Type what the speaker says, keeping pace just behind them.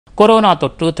Corona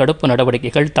தொற்று தடுப்பு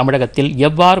நடவடிக்கைகள் தமிழகத்தில்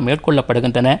எவ்வாறு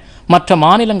மேற்கொள்ளப்படுகின்றன, மற்ற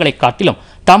மாநிலங்களை காட்டிலும்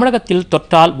தமிழகத்தில்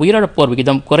தொற்றால் உயிரிழப்போர்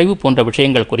விகிதம் குறைவு போன்ற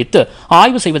விஷயங்கள் குறித்து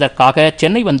ஆய்வு செய்வதற்காக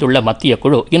சென்னை வந்துள்ள மத்திய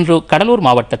குழு இன்று கடலூர்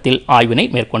மாவட்டத்தில் ஆய்வினை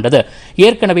மேற்கொண்டது.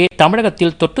 ஏற்கனவே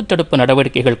தமிழகத்தில் தொற்று தடுப்பு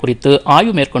நடவடிக்கைகள் குறித்து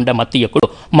ஆய்வு மேற்கொண்ட மத்திய குழு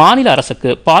மாநில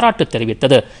அரசுக்கு பாராட்டு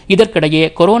தெரிவித்தது. இதற்கிடையே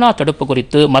கொரோனா தடுப்பு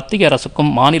குறித்து மத்திய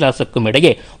அரசுக்கும் மாநில அரசுக்கும்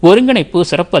இடையே ஒருங்கிணைப்பு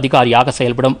சிறப்பு அதிகாரியாக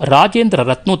செயல்படும் ராஜேந்திர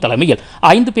ரத்னு தலைமையில்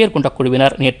 5 பேர் கொண்ட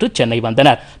குழுவினர் நேற்று சென்னை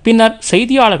வந்தனர். பின்னர்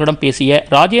செய்தியாளர்களிடம் பேசிய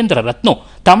ராஜேந்திர ரத்னு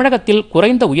தமிழகத்தில்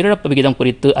குறைந்த உயிரிழப்பு விகிதம்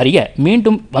குறித்து அறிய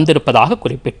மீண்டும் வந்திருப்பதாக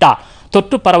குறிப்பிட்டார்.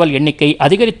 தொற்று பரவல் எண்ணிக்கை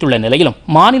அதிகரித்துள்ள நிலையிலும்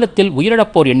மாநிலத்தில்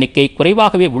உயிரிழப்போர் எண்ணிக்கை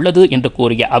குறைவாகவே உள்ளது என்று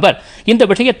கூறிய அவர், இந்த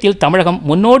விஷயத்தில் தமிழகம்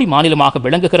முன்னோடி மாநிலமாக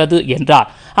விளங்குகிறது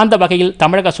என்றார். அந்த வகையில்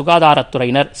தமிழக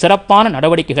சுகாதாரத்துறையினர் சிறப்பான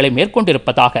நடவடிக்கைகளை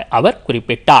மேற்கொண்டிருப்பதாக அவர்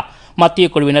குறிப்பிட்டார். மத்திய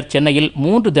குழுவினர் சென்னையில்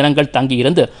 3 தினங்கள்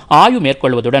தங்கியிருந்து ஆய்வு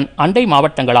மேற்கொள்வதுடன் அண்டை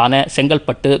மாவட்டங்களான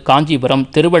செங்கல்பட்டு, காஞ்சிபுரம்,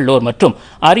 திருவள்ளூர் மற்றும்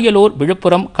அரியலூர்,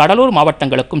 விழுப்புரம், கடலூர்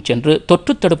மாவட்டங்களுக்கும் சென்று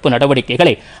தொற்று தடுப்பு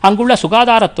நடவடிக்கைகளை அங்குள்ள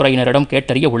சுகாதாரத்துறையினரிடம்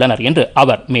கேட்டறிய உள்ளனர் என்று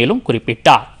அவர் மேலும்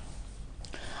குறிப்பிட்டார்.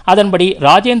 அதன்படி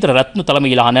ராஜேந்திர ரத்னு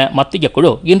தலைமையிலான மத்திய குழு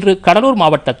இன்று கடலூர்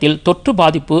மாவட்டத்தில் தொற்று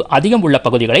பாதிப்பு அதிகம் உள்ள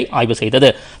பகுதிகளை ஆய்வு செய்தது.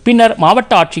 பின்னர்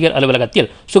மாவட்ட ஆட்சியர் அலுவலகத்தில்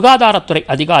சுகாதாரத்துறை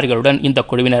அதிகாரிகளுடன் இந்த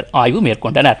குழுவினர் ஆய்வு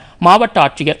மேற்கொண்டனர். மாவட்ட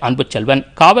ஆட்சியர் அன்புச்செல்வன்,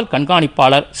 காவல்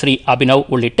கண்காணிப்பாளர் ஸ்ரீ அபினவ்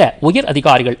உள்ளிட்ட உயர்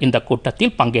அதிகாரிகள் இந்த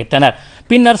கூட்டத்தில் பங்கேற்றனர்.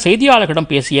 பின்னர் செய்தியாளர்களிடம்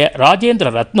பேசிய ராஜேந்திர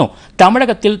ரத்னு,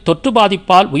 தமிழகத்தில் தொற்று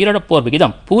பாதிப்பால் உயிரிழப்போர்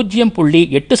விகிதம்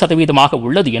 0.8%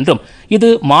 உள்ளது என்றும்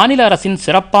இது மாநில அரசின்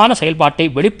சிறப்பான செயல்பாட்டை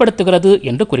வெளிப்படுத்துகிறது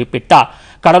என்று குறிப்பிட்டார்.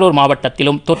 கடலூர்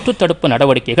மாவட்டத்திலும் தொற்று தடுப்பு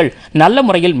நடவடிக்கைகள் நல்ல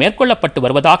முறையில் மேற்கொள்ளப்பட்டு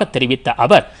வருவதாக தெரிவித்த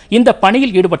அவர், இந்த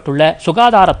பணியில் ஈடுபட்டுள்ள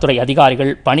சுகாதாரத்துறை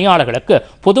அதிகாரிகள், பணியாளர்களுக்கு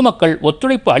பொதுமக்கள்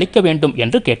ஒத்துழைப்பு அளிக்க வேண்டும்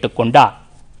என்று கேட்டுக்கொண்டார்.